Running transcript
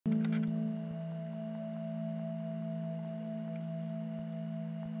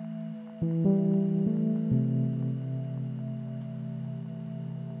Ladies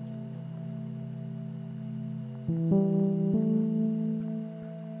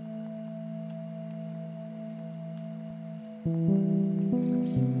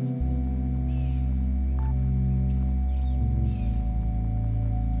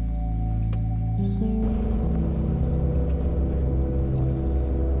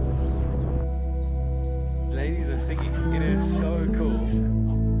are singing. It is so cool.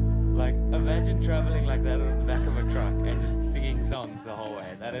 Like, imagine traveling like that on the back of a truck and just singing songs the whole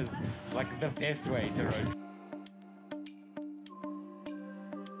way. That is like the best way to road.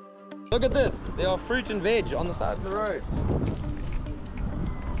 Look at this. There are fruit and veg on the side of the road.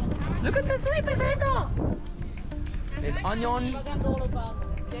 Look at this sweet potato. There's onion.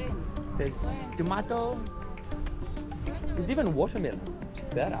 There's tomato. There's even watermelon.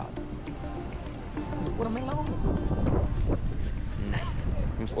 Check that out. Watermelon. Nice.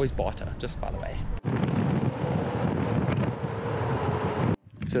 You must always barter, just by the way.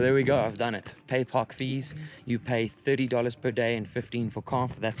 So there we go, I've done it. Pay park fees. You pay $30 per day and $15 for car.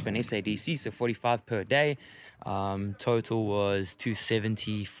 That's for an SADC, so $45 per day. Total was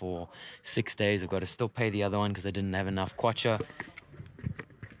 $270 for 6 days. I've got to still pay the other one because I didn't have enough Kwatcha.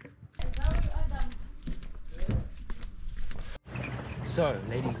 So,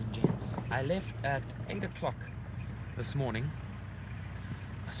 ladies and gents, I left at 8 o'clock this morning.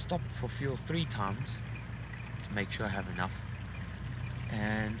 I stopped for fuel 3 times to make sure I have enough.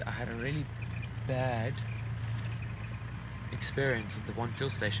 And I had a really bad experience at the one fuel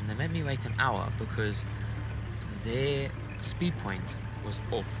station. They made me wait an hour because their speed point was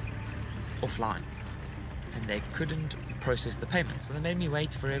offline. And they couldn't process the payment. So they made me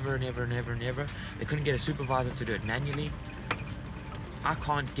wait forever and ever and ever and ever. They couldn't get a supervisor to do it manually. I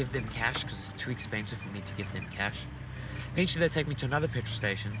can't give them cash because it's too expensive for me to give them cash. Eventually they take me to another petrol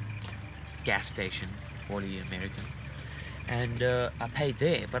station, gas station, for all you Americans, and I paid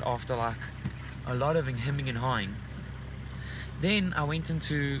there, but after like a lot of hemming and hawing. Then I went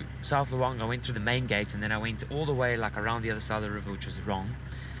into South Luangwa, I went through the main gate, and then I went all the way like around the other side of the river, which was wrong,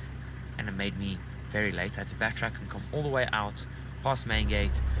 and it made me very late. I had to backtrack and come all the way out past main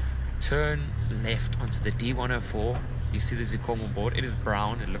gate, turn left onto the D104. You see the Zikomo board, it is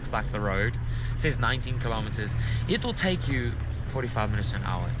brown, it looks like the road. It says 19 kilometers. It will take you 45 minutes to an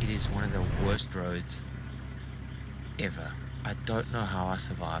hour. It is one of the worst roads ever. I don't know how I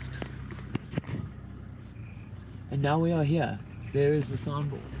survived. And now we are here. There is the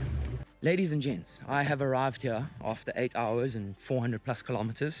soundboard. Ladies and gents, I have arrived here after 8 hours and 400 plus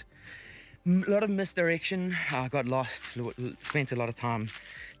kilometers. A lot of misdirection. I got lost, spent a lot of time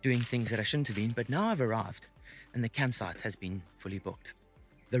doing things that I shouldn't have been, but now I've arrived. And the campsite has been fully booked.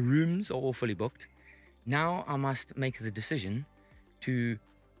 The rooms are all fully booked. Now I must make the decision to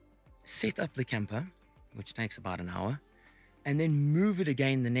set up the camper, which takes about an hour, and then move it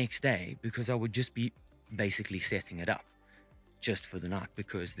again the next day, because I would just be basically setting it up just for the night,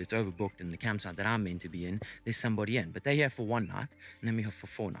 because it's overbooked in the campsite that I'm meant to be in. There's somebody in, but they're here for 1 night and then we have for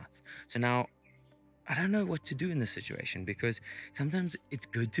 4 nights. So now I don't know what to do in this situation, because sometimes it's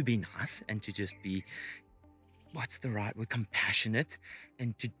good to be nice and to just be, what's the right word, compassionate,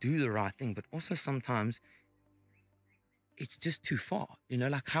 and to do the right thing, but also sometimes it's just too far, you know,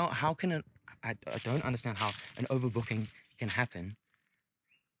 like how can I don't understand how an overbooking can happen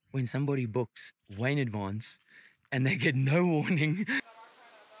when somebody books way in advance and they get no warning.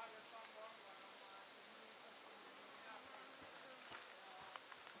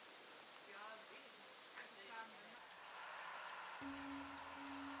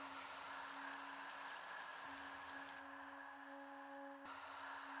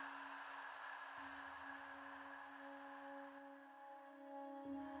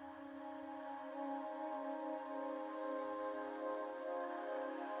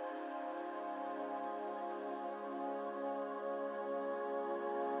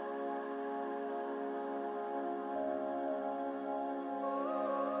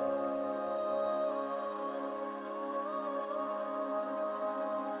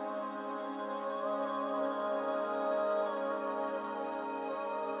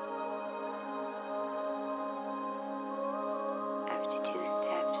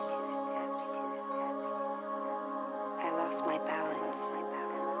 My balance.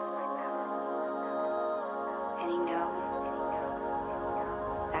 And you know,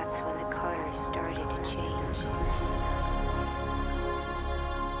 that's when the colors started to change.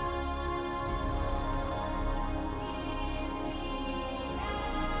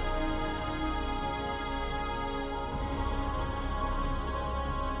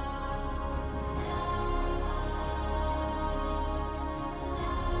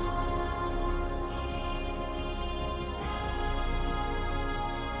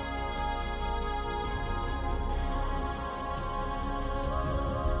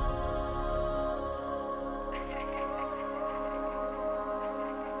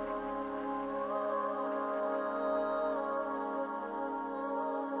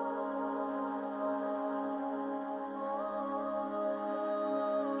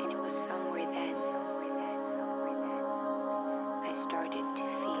 was somewhere then I started to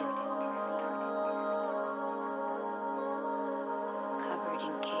feel covered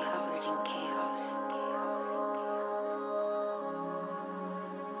in chaos.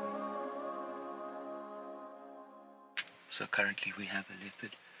 So currently we have a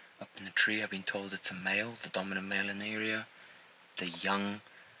leopard up in the tree. I've been told it's a male, the dominant male in the area. The young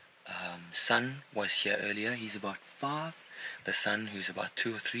son was here earlier. He's about 5. The son, who's about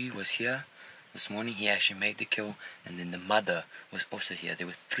 2 or 3, was here this morning. He actually made the kill, and then the mother was also here. There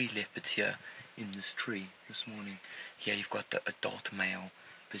were 3 leopards here in this tree this morning. Here you've got the adult male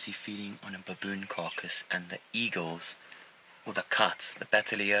busy feeding on a baboon carcass, and the eagles, or the cuts, the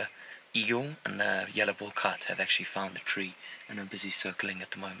Petauke eagle and the yellow-billed cut have actually found the tree and are busy circling at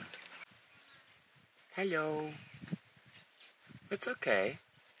the moment. Hello. It's okay.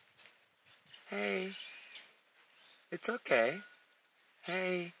 Hey. It's okay.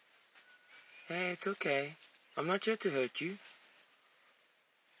 Hey. Hey, it's okay. I'm not here to hurt you.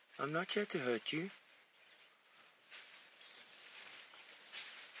 I'm not here to hurt you.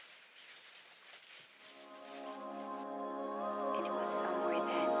 And it was somewhere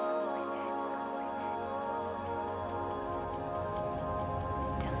then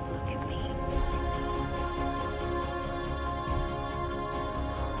don't look at me.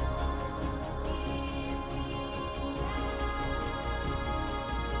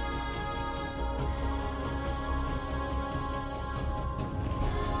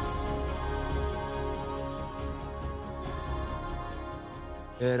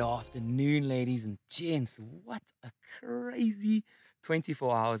 Good afternoon, ladies and gents. What a crazy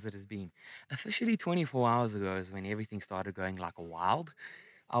 24 hours it has been. Officially 24 hours ago is when everything started going like wild.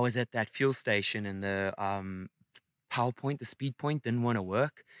 I was at that fuel station and the power point, the speed point didn't want to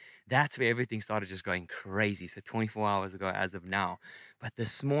work. That's where everything started just going crazy. So 24 hours ago as of now. But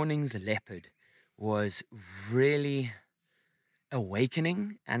this morning's leopard was really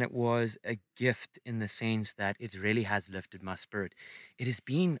awakening, and it was a gift in the sense that it really has lifted my spirit. It has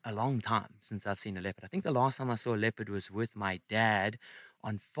been a long time since I've seen a leopard. I think the last time I saw a leopard was with my dad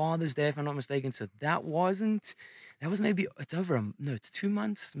on Father's Day, if I'm not mistaken. So that was maybe, it's 2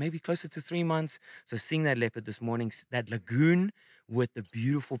 months, maybe closer to 3 months. So seeing that leopard this morning, that lagoon with the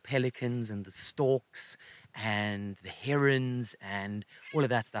beautiful pelicans and the storks and the herons and all of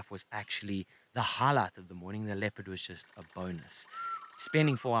that stuff was actually the highlight of the morning. The leopard was just a bonus.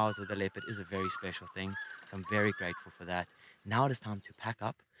 Spending 4 hours with the leopard is a very special thing, so I'm very grateful for that. Now it is time to pack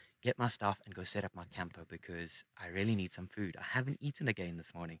up, get my stuff, and go set up my camper because I really need some food. I haven't eaten again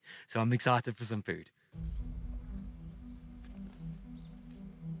this morning, so I'm excited for some food.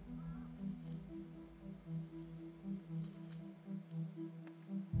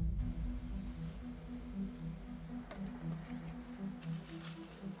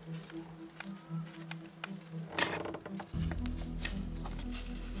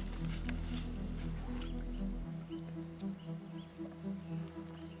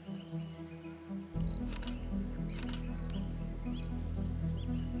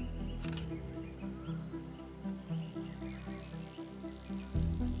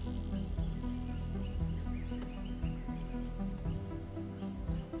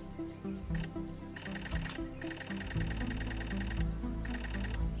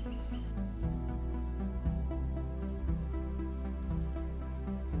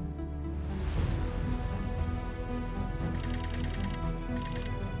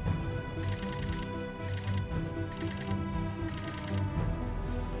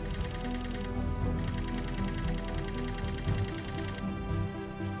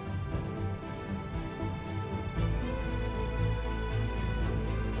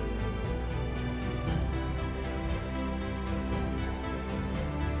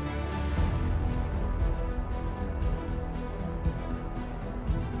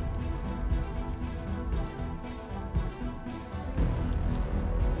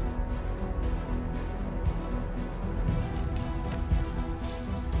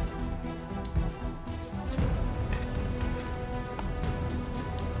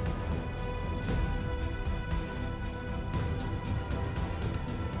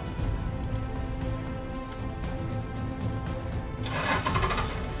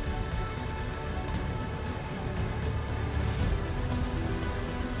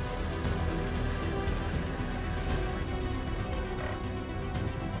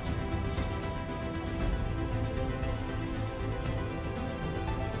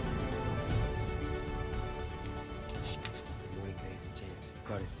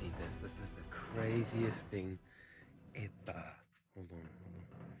 Gotta see this. This is the craziest thing ever. Hold on.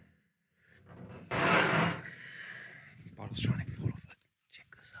 The bottle's trying to fall off it. Check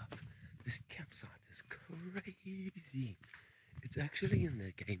this out. crazy. It's actually in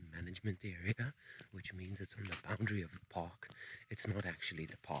the game management area, which means it's on the boundary of the park. It's not actually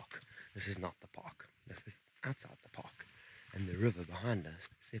the park. This is not the park. This is outside the park. And the river behind us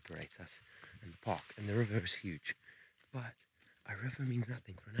separates us and the park. And the river is huge. But a river means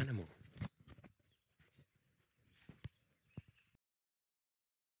nothing for an animal.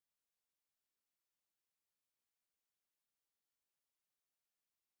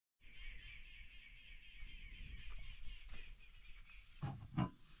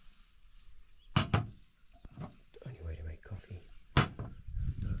 The only way to make coffee. And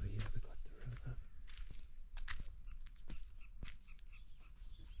over here we got the river.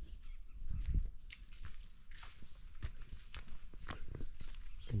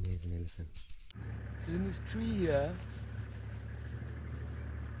 And there's an elephant. So in this tree here,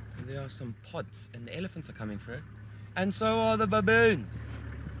 there are some pods, and the elephants are coming for it. And so are the baboons.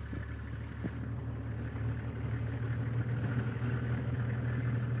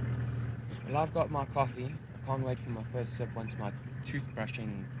 Well, I've got my coffee. I can't wait for my first sip once my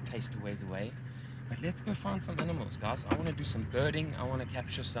toothbrushing taste wears away. But let's go find some animals, guys. I want to do some birding. I want to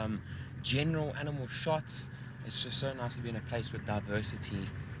capture some general animal shots. It's just so nice to be in a place with diversity.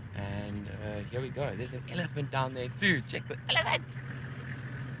 And here we go. There's an elephant down there too. Check the elephant!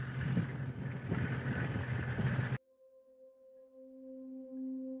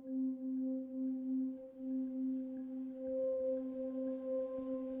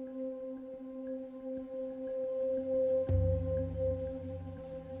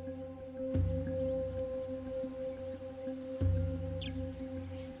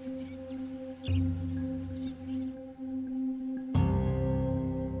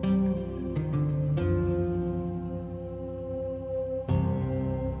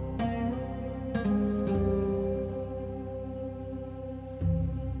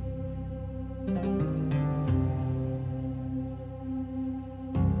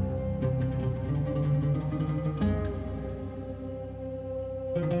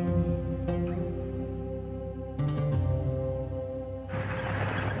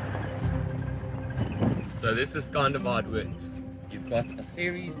 So this is kind of how it works. You've got a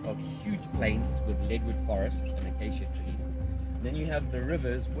series of huge plains with leadwood forests and acacia trees. Then you have the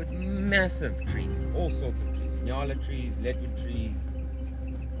rivers with massive trees, all sorts of trees. Nyala trees, leadwood trees,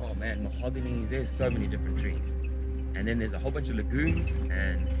 oh man, mahoganies, there's so many different trees. And then there's a whole bunch of lagoons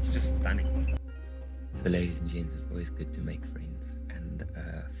and it's just stunning. So ladies and gents, it's always good to make friends. And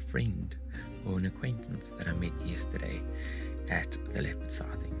a friend or an acquaintance that I met yesterday at the leopard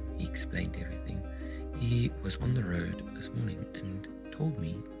sighting, he explained everything. He was on the road this morning and told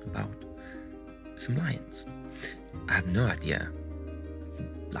me about some lions. I have no idea,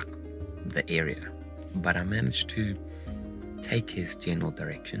 like, the area, but I managed to take his general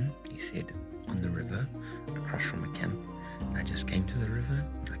direction. He said on the river, across from a camp. And I just came to the river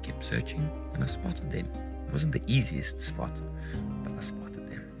and I kept searching and I spotted them. It wasn't the easiest spot, but I spotted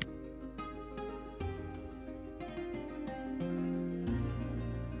them.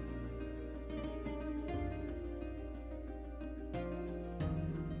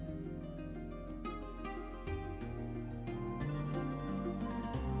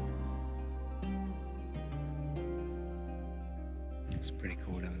 It's pretty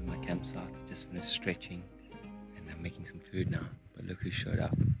cool down in my campsite. I just finished stretching and I'm making some food now. But look who showed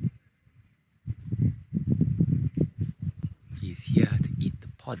up. He's here to eat the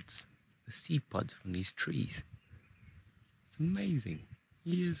pods, the seed pods from these trees. It's amazing.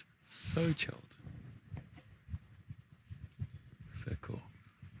 He is so chilled. So cool.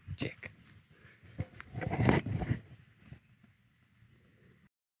 Check.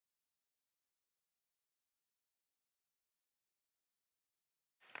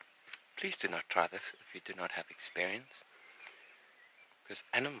 Please do not try this if you do not have experience, because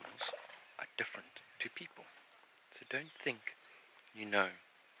animals are different to people. So don't think you know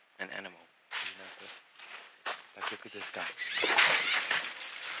an animal. You know this. Like, look at this guy.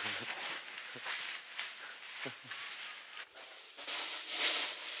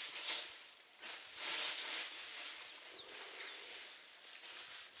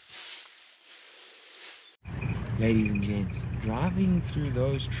 Ladies and gents, driving through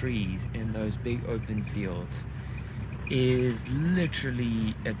those trees in those big open fields is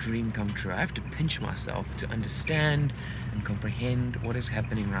literally a dream come true. I have to pinch myself to understand and comprehend what is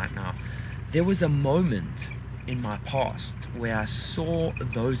happening right now. There was a moment in my past where I saw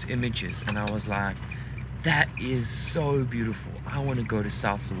those images and I was like, that is so beautiful. I want to go to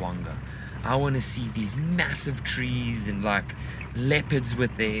South Luangwa. I want to see these massive trees and like leopards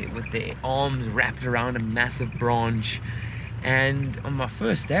with their arms wrapped around a massive branch. And on my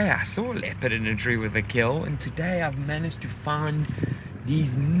first day, I saw a leopard in a tree with a kill, and today I've managed to find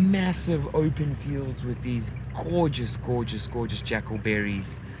these massive open fields with these gorgeous, gorgeous, gorgeous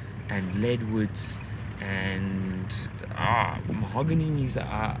jackalberries and leadwoods and mahoganies.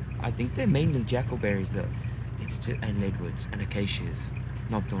 I think they're mainly jackalberries though. It's just, and leadwoods and acacias,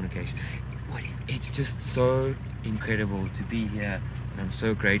 not thorn acacia. It's just so incredible to be here, and I'm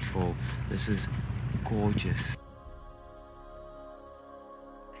so grateful. This is gorgeous.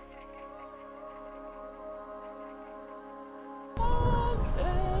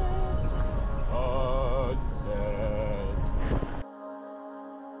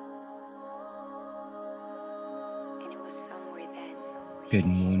 Good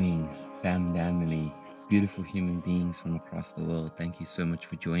morning, family, beautiful human beings from across the world. Thank you so much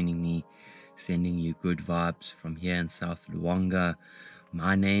for joining me, sending you good vibes from here in South Luangwa.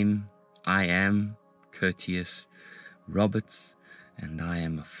 I am Curtius Roberts, and I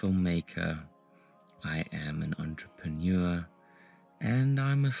am a filmmaker, I am an entrepreneur, and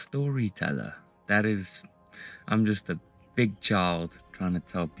I'm a storyteller. I'm just a big child trying to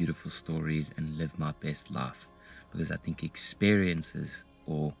tell beautiful stories and live my best life. Because I think experiences,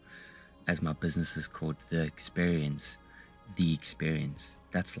 or as my business is called, the experience,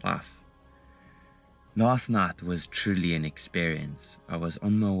 that's life. Last night was truly an experience. I was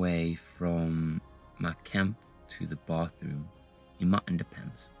on my way from my camp to the bathroom in my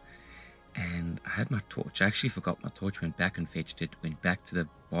underpants, and I had my torch. I actually forgot my torch, went back and fetched it, went back to the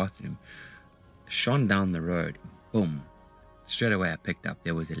bathroom, shone down the road, boom. Straight away I picked up,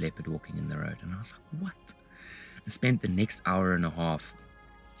 there was a leopard walking in the road, and I was like, what? I spent the next hour and a half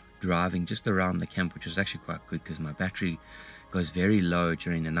driving just around the camp, which was actually quite good because my battery goes very low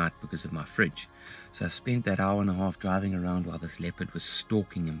during the night because of my fridge. So I spent that hour and a half driving around while this leopard was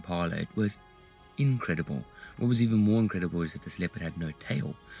stalking Impala. It was incredible. What was even more incredible is that this leopard had no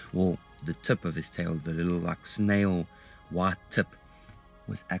tail. Well, the tip of his tail, the little like snail white tip,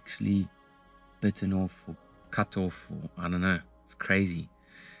 was actually bitten off or cut off, or I don't know. It's crazy.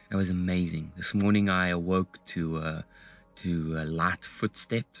 It was amazing. This morning I awoke to light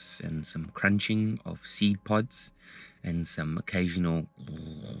footsteps and some crunching of seed pods and some occasional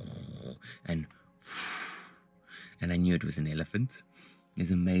and I knew it was an elephant. It's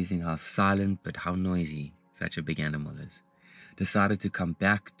amazing how silent but how noisy such a big animal is. Decided to come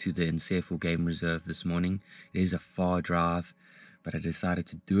back to the Nsefo Game Reserve this morning. It is a far drive, but I decided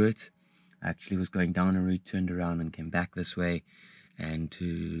to do it. I actually was going down a route, turned around and came back this way. And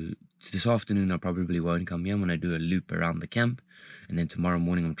to this afternoon I probably won't come here. I'm going to do a loop around the camp, and then tomorrow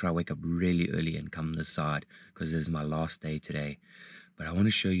morning I'm going to try to wake up really early and come this side because this is my last day today. But I want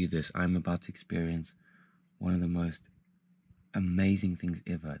to show you this. I'm about to experience one of the most amazing things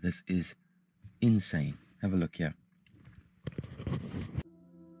ever. This is insane. Have a look here.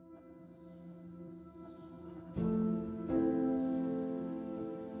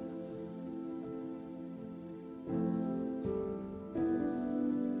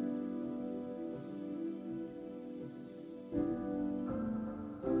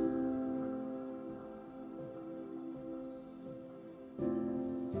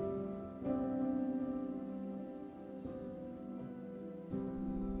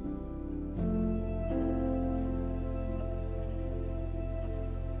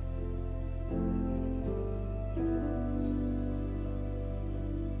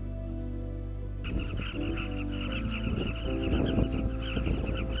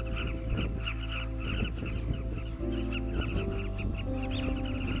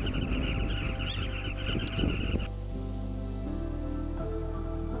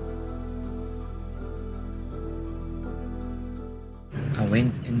 I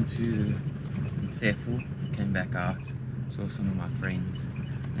went into Nsefo, came back out, saw some of my friends,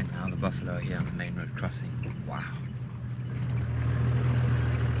 and now the buffalo are here on the main road crossing. Wow.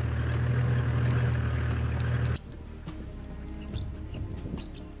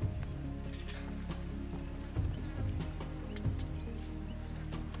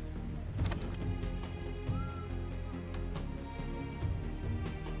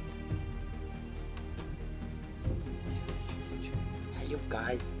 Yo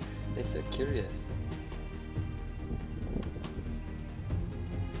guys, they're so curious.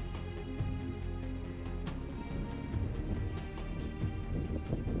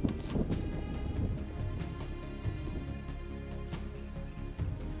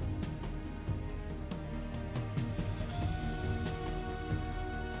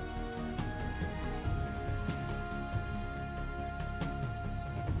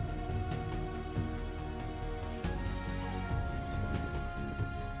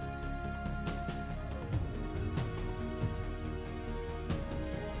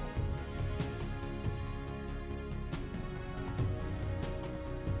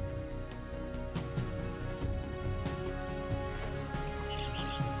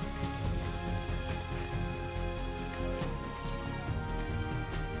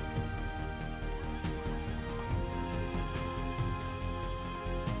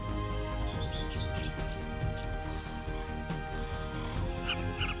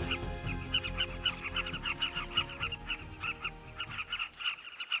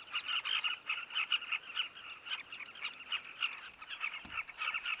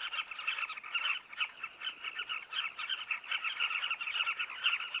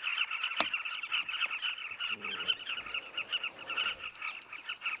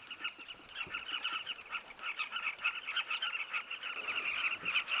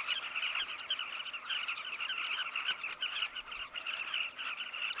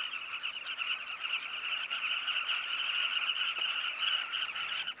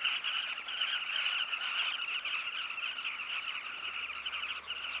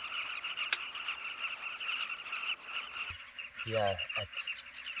 here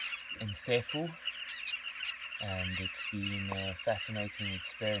in Sefu, and it's been a fascinating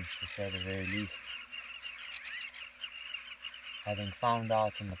experience to say the very least. Having found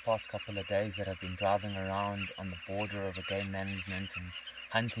out in the past couple of days that I've been driving around on the border of a game management and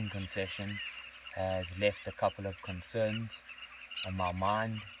hunting concession has left a couple of concerns on my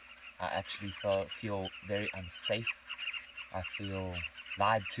mind. I actually feel very unsafe. I feel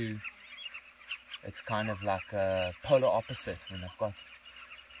lied to. It's kind of like a polar opposite when I've got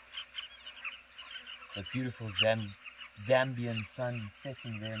the beautiful Zambian sun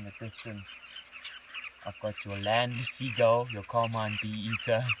setting there in the distance. I've got your land seagull, your Carmine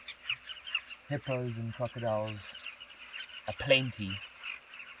Bee-Eater, hippos and crocodiles aplenty.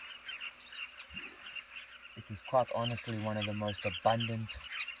 It is quite honestly one of the most abundant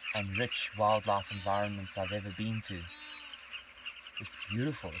and rich wildlife environments I've ever been to. It's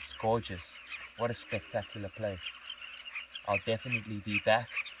beautiful, it's gorgeous. What a spectacular place. I'll definitely be back.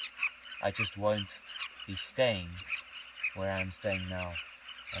 I just won't be staying where I'm staying now.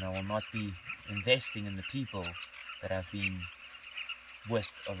 And I will not be investing in the people that I've been with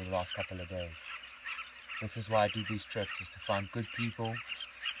over the last couple of days. This is why I do these trips, is to find good people,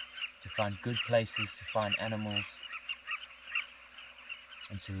 to find good places, to find animals,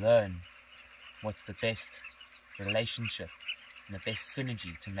 and to learn what's the best relationship and the best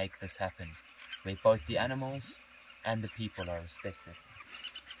synergy to make this happen, where both the animals and the people are respected.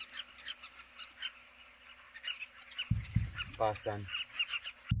 Bye, son.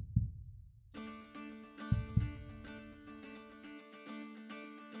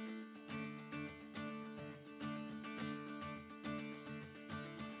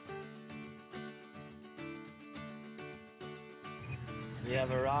 We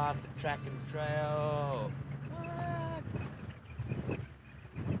have arrived at Track and Trail. What?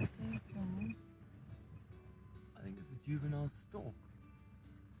 I think it's a juvenile stork.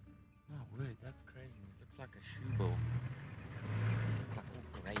 My word, that's crazy. It looks like a shoe ball. It's like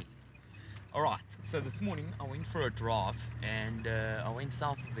all grey. Alright, so this morning I went for a drive and I went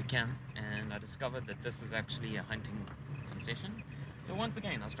south of the camp and I discovered that this is actually a hunting concession. So once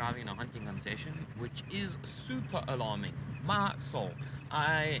again I was driving in a hunting concession, which is super alarming. My soul.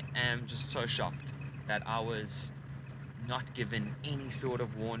 I am just so shocked that I was not given any sort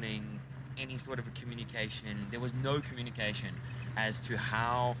of warning, any sort of a communication. There was no communication as to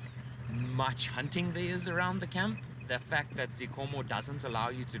how much hunting there is around the camp. The fact that Zikomo doesn't allow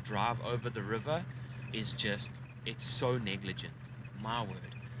you to drive over the river is just, it's so negligent. My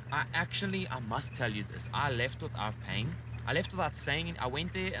word. I must tell you this, I left without paying. I left without saying it. I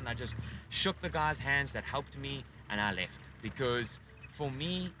went there and I just shook the guy's hands that helped me and I left. Because for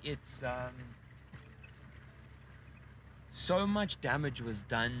me, it's so much damage was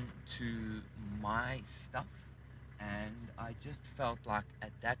done to my stuff, and I just felt like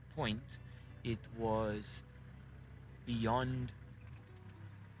at that point it was beyond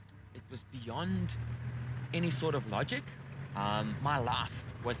any sort of logic. My life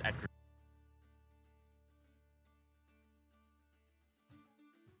was at risk.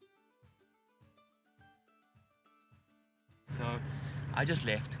 So I just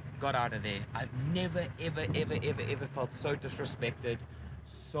left, got out of there. I've never ever felt so disrespected,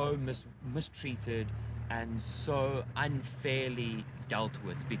 so mistreated, and so unfairly dealt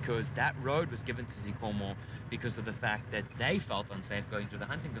with, because that road was given to Zikomo because of the fact that they felt unsafe going through the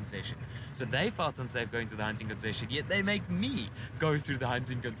hunting concession. So they felt unsafe going through the hunting concession, yet they make me go through the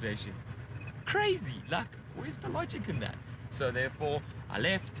hunting concession. Crazy, like, where's the logic in that? So therefore, I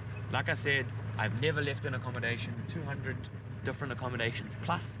left. Like I said, I've never left an accommodation, 200 different accommodations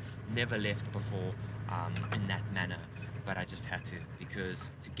plus, never left before in that manner, but I just had to, because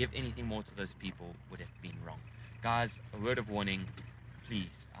to give anything more to those people would have been wrong. Guys, a word of warning,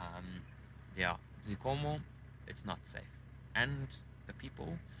 please, yeah, Zikomo, it's not safe, and the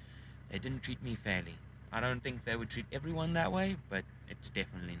people, they didn't treat me fairly. I don't think they would treat everyone that way, but it's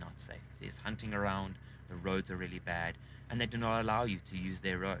definitely not safe. There's hunting around, the roads are really bad, and they do not allow you to use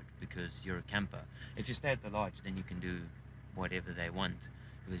their road because you're a camper. If you stay at the lodge, then you can do whatever they want,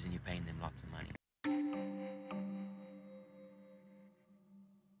 because then you're paying them lots of money.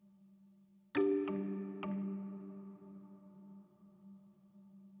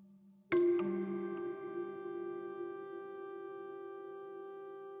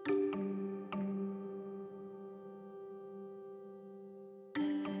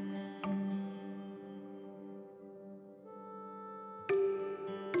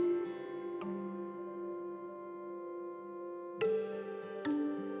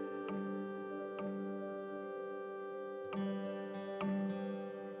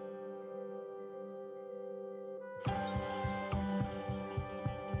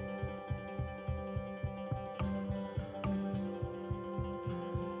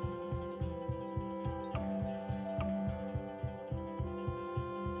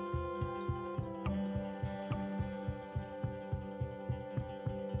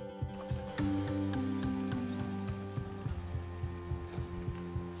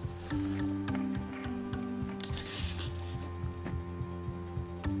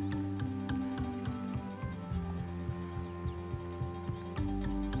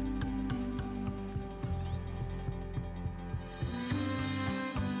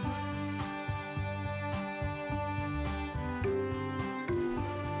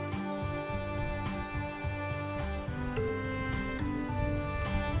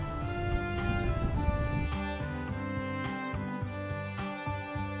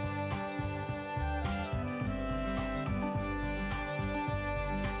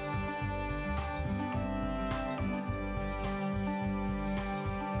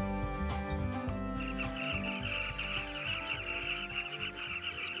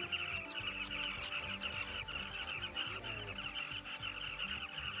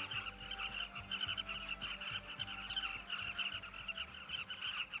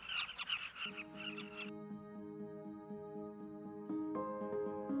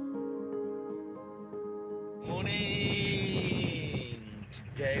 morning!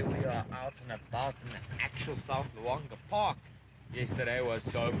 Today we are out and about in the actual South Luangwa Park. Yesterday was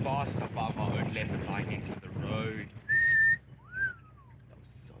so fast, I found my own leopard lying next to the road. That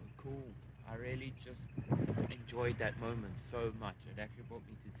was so cool. I really just enjoyed that moment so much. It actually brought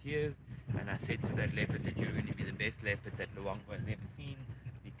me to tears, and I said to that leopard that you're going to be the best leopard that Luangwa has ever seen,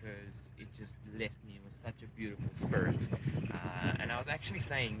 because it just left me with such a beautiful spirit. And I was actually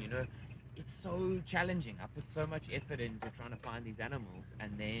saying, you know, it's so challenging. I put so much effort into trying to find these animals,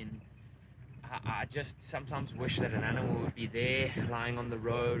 and then I just sometimes wish that an animal would be there, lying on the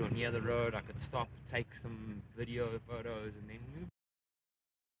road or near the road. I could stop, take some video photos, and then move.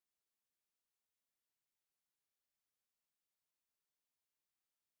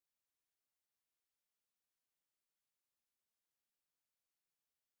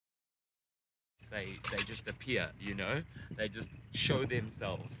 They just appear, you know, they just show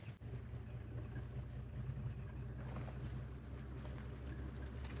themselves.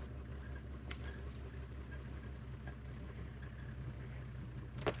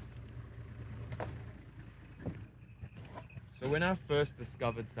 So when I first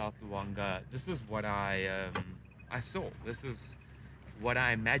discovered South Luangwa, this is what I saw. This is what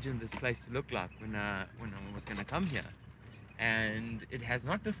I imagined this place to look like when I was going to come here, and it has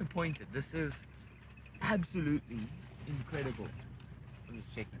not disappointed. This is absolutely incredible. I'm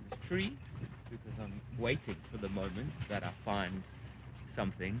just checking this tree because I'm waiting for the moment that I find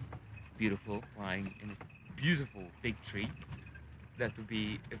something beautiful lying in a beautiful big tree. That would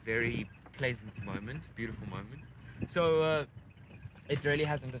be a very pleasant moment, beautiful moment. So it really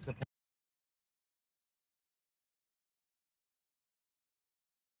hasn't disappointed.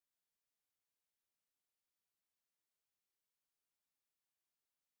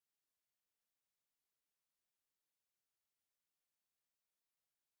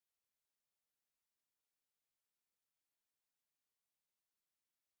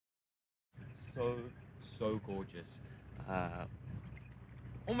 So gorgeous,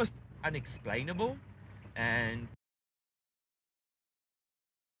 almost unexplainable, and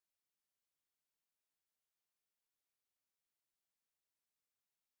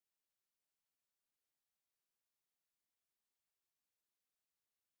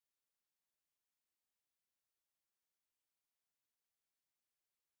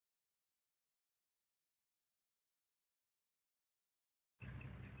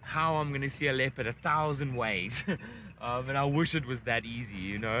how I'm gonna see a leopard 1,000 ways. And I wish it was that easy,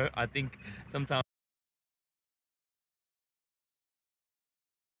 you know. I think sometimes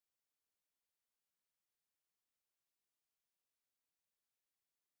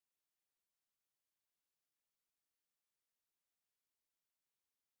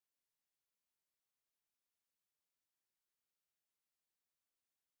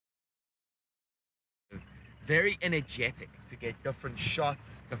very energetic to get different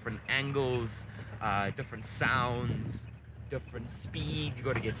shots, different angles, different sounds, different speeds. You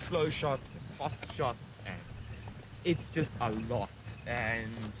got to get slow shots and fast shots, and it's just a lot.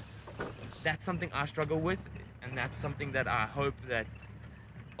 And that's something I struggle with, and that's something that I hope that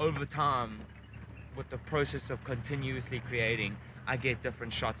over time, with the process of continuously creating, I get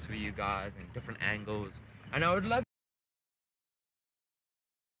different shots for you guys and different angles. And I would love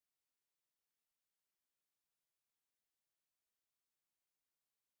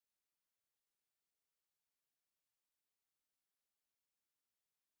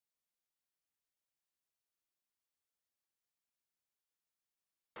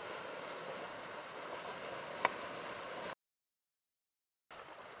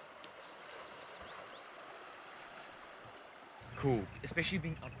cool, especially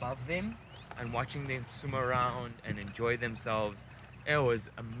being above them and watching them swim around and enjoy themselves. It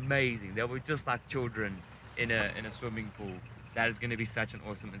was amazing. They were just like children in a swimming pool. That is going to be such an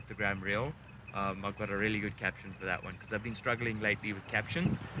awesome Instagram reel. I've got a really good caption for that one because I've been struggling lately with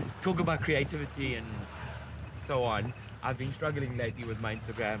captions. Talk about creativity and so on. I've been struggling lately with my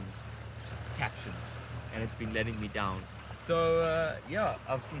Instagram captions, and it's been letting me down. So yeah,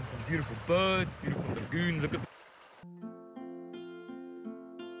 I've seen some beautiful birds, beautiful lagoons. Look at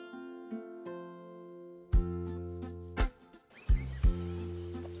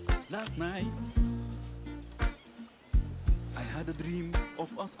Last night, I had a dream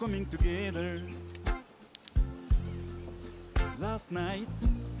of us coming together. Last night,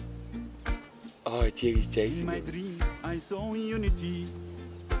 Oh, Jerry's in chasing my him. dream, I saw unity.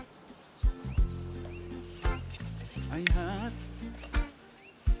 I had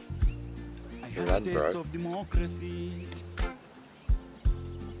a Run, taste bro. of democracy,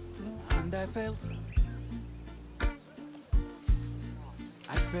 and I felt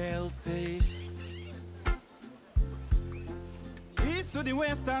safe. east to the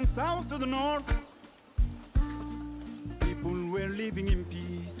west and south to the north, people were living in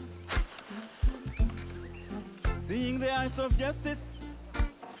peace, seeing the eyes of justice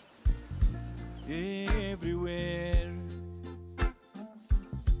everywhere.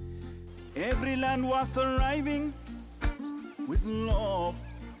 Every land was thriving with love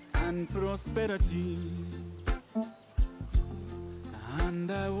and prosperity.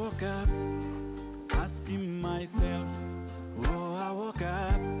 And I woke up asking myself, oh, I woke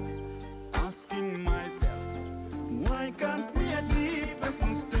up asking myself, why can't we achieve a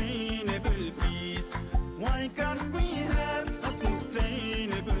sustainable peace? Why can't we have a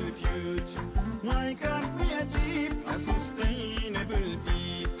sustainable future? Why can't we achieve a sustainable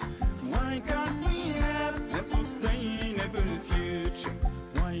peace? Why can't we have a sustainable future?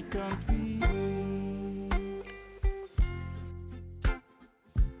 Why can't we?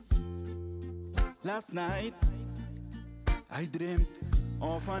 Last night, I dreamt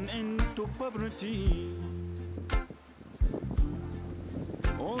of an end to poverty.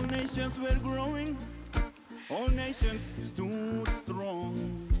 All nations were growing, all nations stood strong.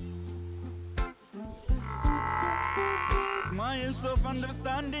 Smiles of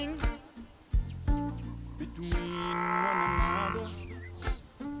understanding between one another.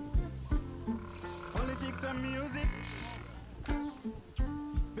 Politics and music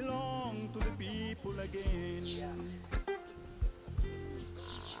belong to the people again.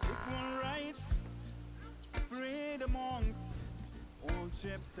 Equal rights spread amongst all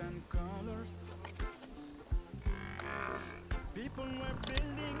shapes and colors. People were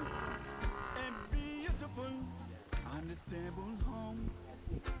building a beautiful and stable home.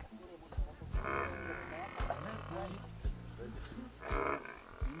 Last night,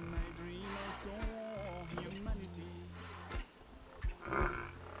 in my dream I saw humanity.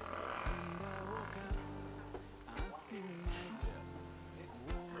 And I woke up asking myself,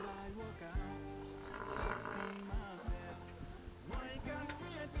 oh, I woke up asking myself, why can't we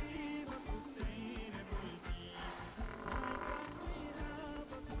achieve a sustainable peace? Why can't we have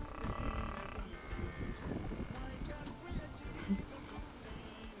a sustainable future? Why can't we achieve a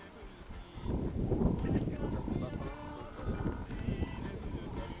sustainable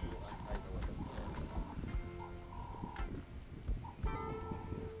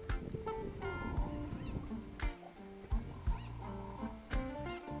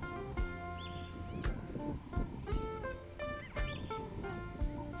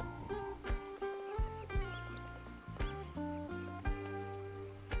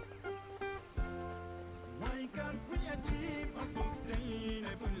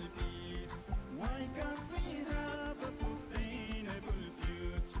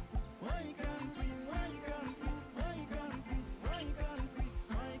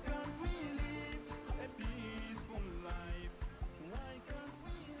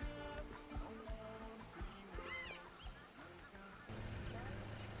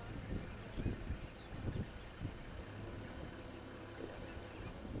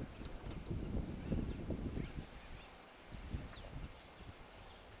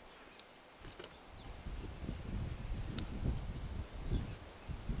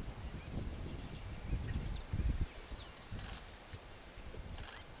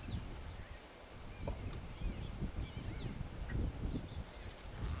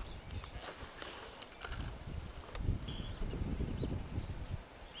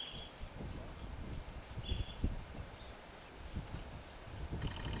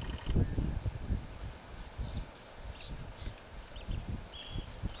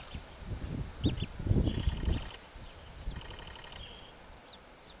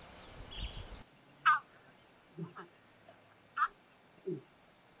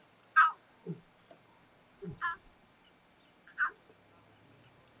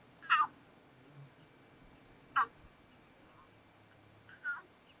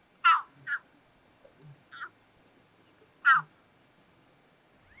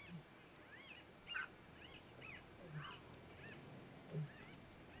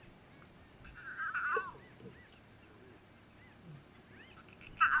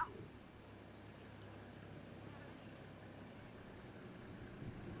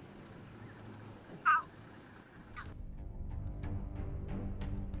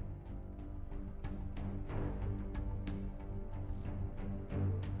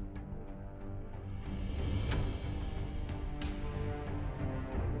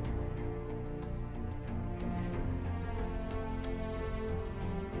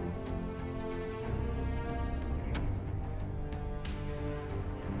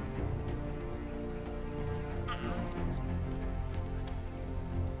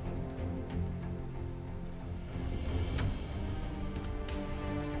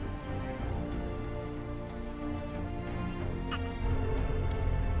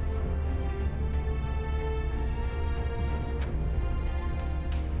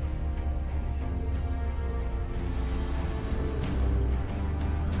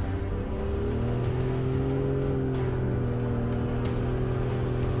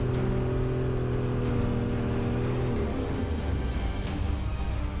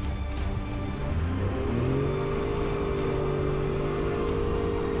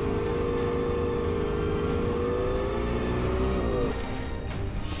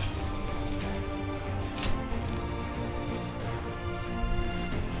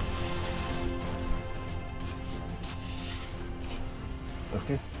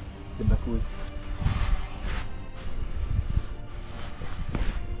Okay, get back away.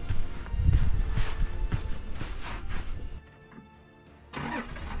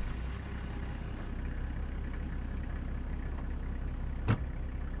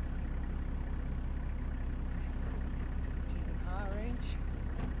 She's in high range.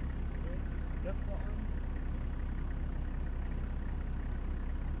 Yes, left on.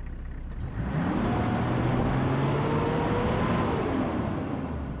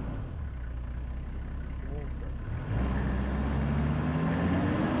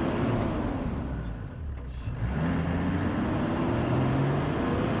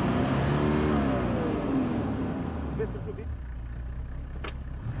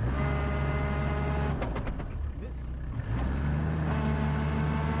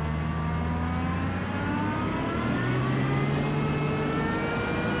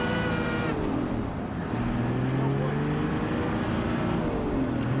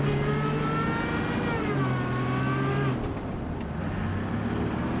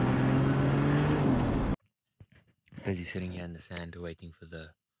 Busy sitting here in the sand waiting for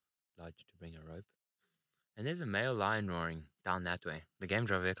the lodge to bring a rope. And there's a male lion roaring down that way. The game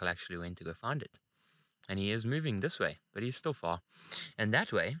driver vehicle actually went to go find it. And he is moving this way, but he's still far. And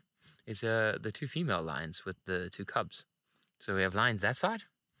that way is the two female lions with the two cubs. So we have lions that side,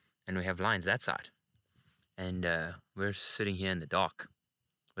 and we have lions that side. And we're sitting here in the dark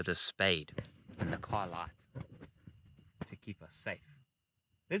with a spade and the car light to keep us safe.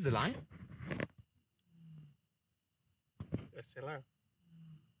 There's the lion. Yes, hello.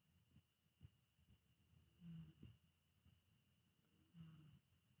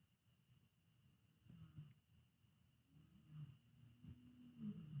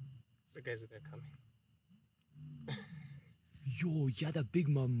 The guys that are coming. Yo, yeah, the big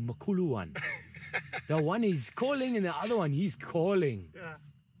Makulu one. The one is calling and the other one he's calling. Yeah.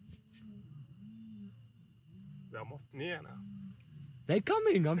 They're almost near now. They're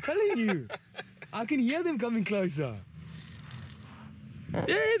coming, I'm telling you. I can hear them coming closer.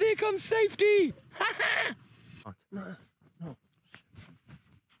 There comes safety. No.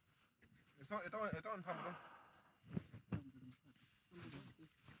 It's on top of them.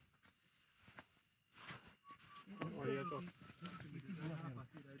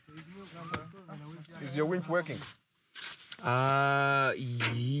 Is your winch working?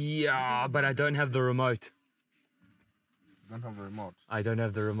 Yeah, but I don't have the remote. You don't have the remote. I don't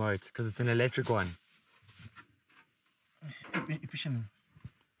have the remote because it's an electric one.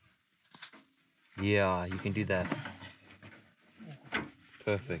 Yeah, you can do that.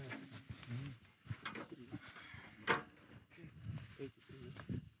 Perfect.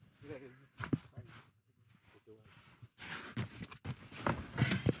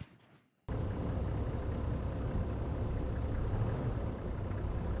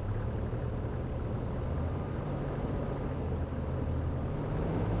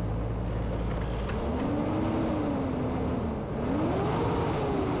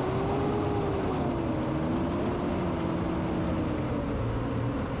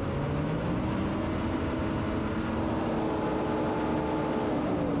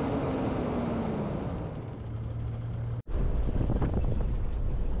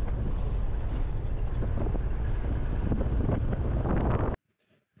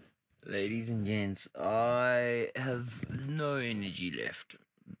 Ladies and gents, I have no energy left.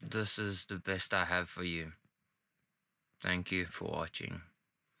 This is the best I have for you. Thank you for watching.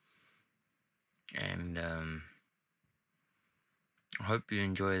 And I hope you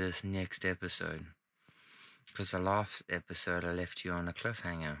enjoy this next episode. Because the last episode I left you on a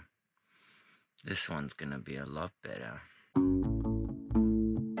cliffhanger. This one's gonna be a lot better.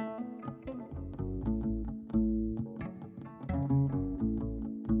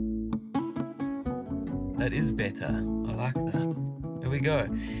 That is better. I like that. There we go.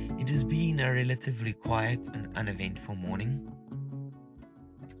 It has been a relatively quiet and uneventful morning.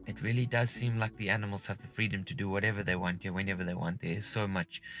 It really does seem like the animals have the freedom to do whatever they want here, whenever they want. There's so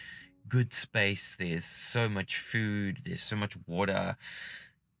much good space. There's so much food. There's so much water.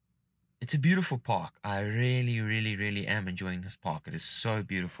 It's a beautiful park. I really, really, really am enjoying this park. It is so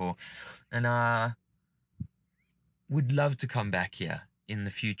beautiful. And I would love to come back here in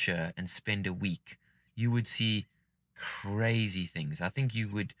the future and spend a week. You would see crazy things. I think you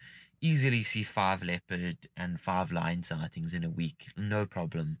would easily see 5 leopard and 5 lion sightings in a week. No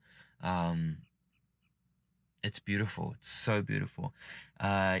problem. It's beautiful. It's so beautiful.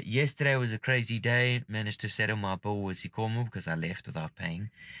 Yesterday was a crazy day. Managed to settle my bill with Sikomo because I left without paying.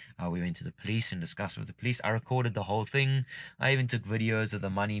 We went to the police and discussed with the police. I recorded the whole thing. I even took videos of the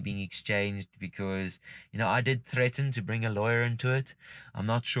money being exchanged because, I did threaten to bring a lawyer into it. I'm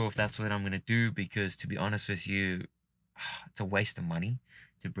not sure if that's what I'm going to do because, to be honest with you, it's a waste of money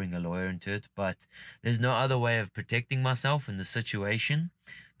to bring a lawyer into it. But there's no other way of protecting myself in the situation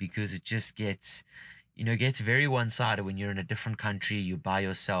because it just gets very one-sided when you're in a different country, you're by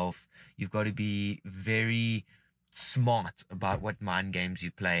yourself. You've got to be very smart about what mind games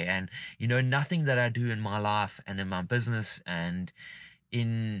you play. And, nothing that I do in my life and in my business and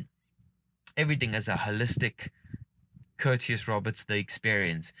in everything as a holistic, courteous Roberts, the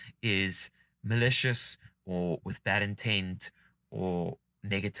experience is malicious or with bad intent or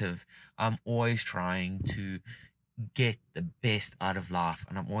negative. I'm always trying to get the best out of life,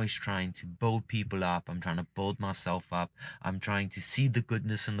 and I'm always trying to build people up. I'm trying to build myself up. I'm trying to see the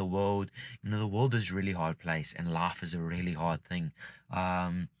goodness in the world. The world is a really hard place and life is a really hard thing.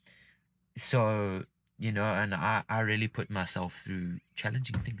 So and I really put myself through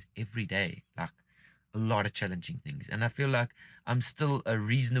challenging things every day, like a lot of challenging things, and I feel like I'm still a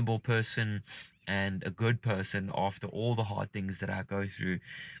reasonable person and a good person after all the hard things that I go through.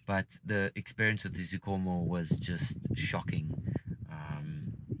 But the experience with the Zikomo was just shocking.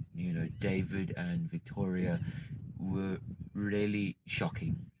 David and Victoria were really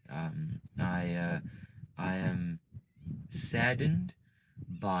shocking. I am saddened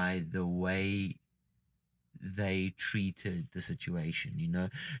by the way they treated the situation,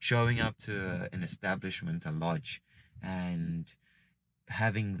 showing up to an establishment, a lodge, and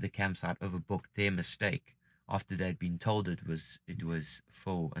having the campsite overbooked, their mistake, after they'd been told it was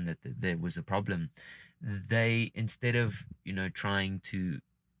full and that there was a problem. They, instead of trying to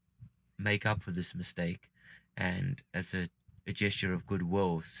make up for this mistake and as a gesture of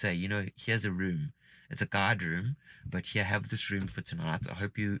goodwill say, here's a room, it's a guard room, but here, have this room for tonight. I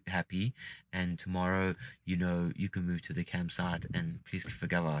hope you're happy, and tomorrow, you can move to the campsite, and please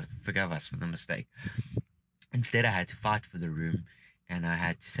forgive us for the mistake. Instead, I had to fight for the room, and I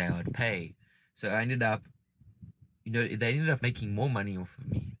had to say I'd pay. So I ended up, they ended up making more money off of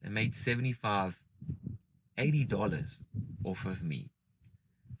me. They made $75, $80 off of me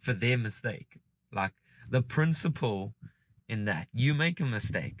for their mistake. Like, the principle in that, you make a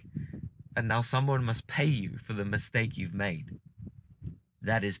mistake, and now someone must pay you for the mistake you've made.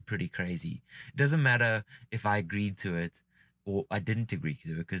 That is pretty crazy. It doesn't matter if I agreed to it or I didn't agree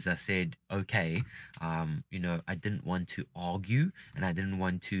to it, because I said, okay, I didn't want to argue, and I didn't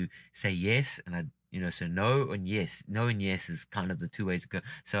want to say yes, and so no and yes. No and yes is kind of the two ways to go.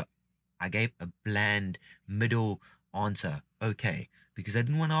 So I gave a bland middle answer, okay, because I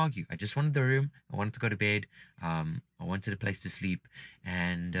didn't want to argue. I just wanted the room. I wanted to go to bed. I wanted a place to sleep.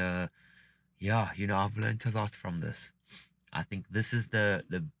 And I've learned a lot from this. I think this is the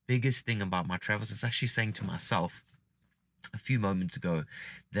biggest thing about my travels. I was actually saying to myself a few moments ago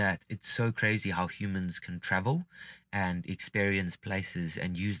that it's so crazy how humans can travel and experience places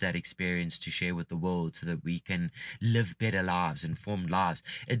and use that experience to share with the world so that we can live better lives, informed lives.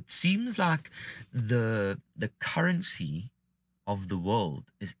 It seems like the currency of the world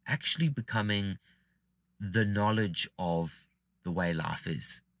is actually becoming the knowledge of the way life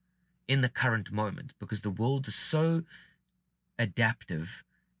is in the current moment, because the world is so adaptive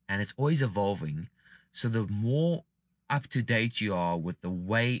and it's always evolving. So the more up to date you are with the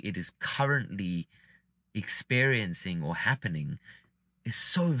way it is currently experiencing or happening is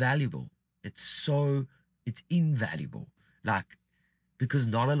so valuable. It's invaluable. Like, because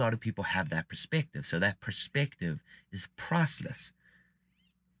not a lot of people have that perspective. So that perspective is priceless.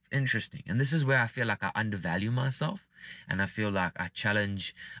 It's interesting. And this is where I feel like I undervalue myself. And I feel like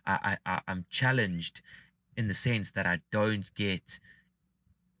I'm challenged in the sense that I don't get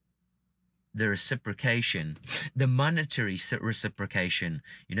the reciprocation, the monetary reciprocation.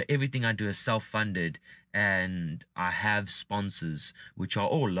 Everything I do is self-funded, and I have sponsors, which are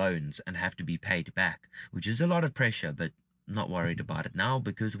all loans and have to be paid back, which is a lot of pressure, but not worried about it now,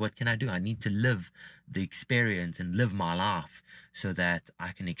 because what can I do? I need to live the experience and live my life so that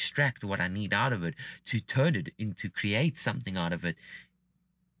I can extract what I need out of it to turn it into, create something out of it,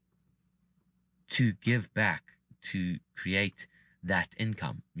 to give back, to create that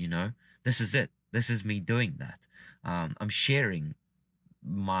income. This is it. This is me doing that. I'm sharing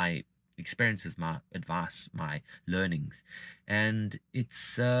my experiences, my advice, my learnings, and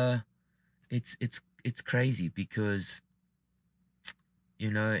it's crazy because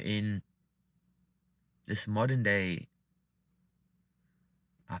in this modern day,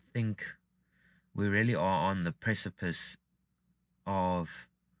 I think we really are on the precipice of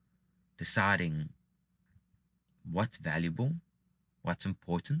deciding what's valuable, what's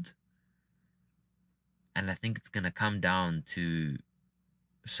important. And I think it's going to come down to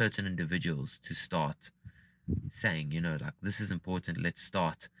certain individuals to start saying, you know, like, this is important, let's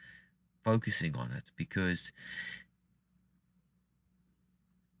start focusing on it. Because,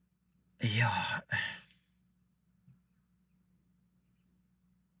 yeah,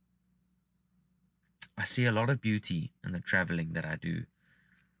 I see a lot of beauty in the traveling that I do,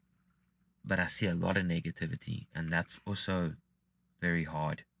 but I see a lot of negativity, and that's also very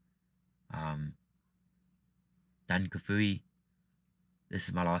hard. Dan Kafui, this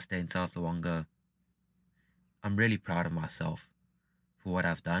is my last day in South Luangwa. I'm really proud of myself for what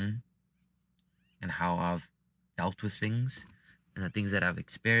I've done and how I've dealt with things and the things that I've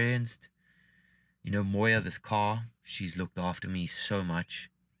experienced. You know, Moya, this car, she's looked after me so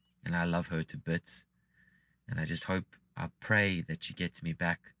much, and I love her to bits. And I just hope, I pray that she gets me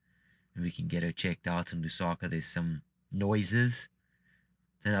back and we can get her checked out in Lusaka. There's some noises.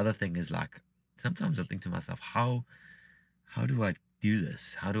 Another thing is, like, sometimes I think to myself, how do I do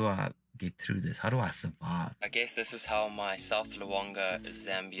this? How do I get through this? How do I survive? I guess this is how my South Luangwa,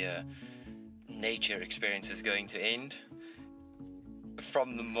 Zambia nature experience is going to end.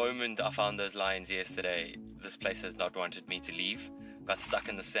 From the moment I found those lions yesterday, this place has not wanted me to leave. Got stuck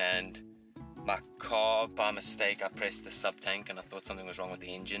in the sand. My car, by mistake, I pressed the sub-tank and I thought something was wrong with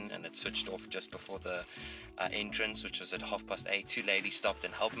the engine, and it switched off just before the entrance, which was at 8:30. Two ladies stopped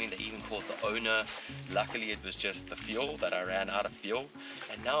and helped me. They even called the owner. Luckily, it was just the fuel, that I ran out of fuel.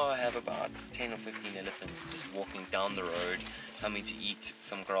 And now I have about 10 or 15 elephants just walking down the road, coming to eat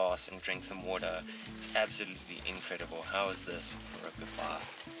some grass and drink some water. It's absolutely incredible. How is this for a goodbye?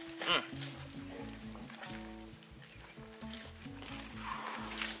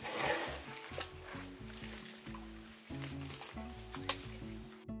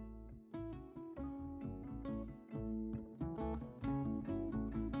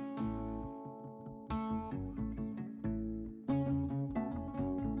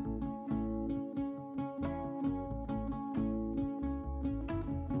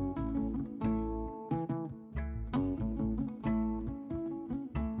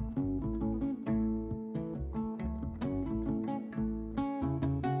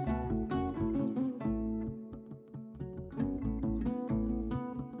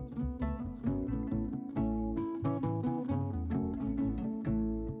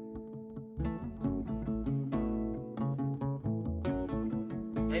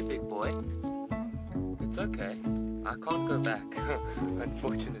 Hey, big boy. It's okay. I can't go back,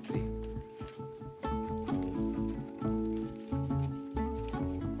 unfortunately.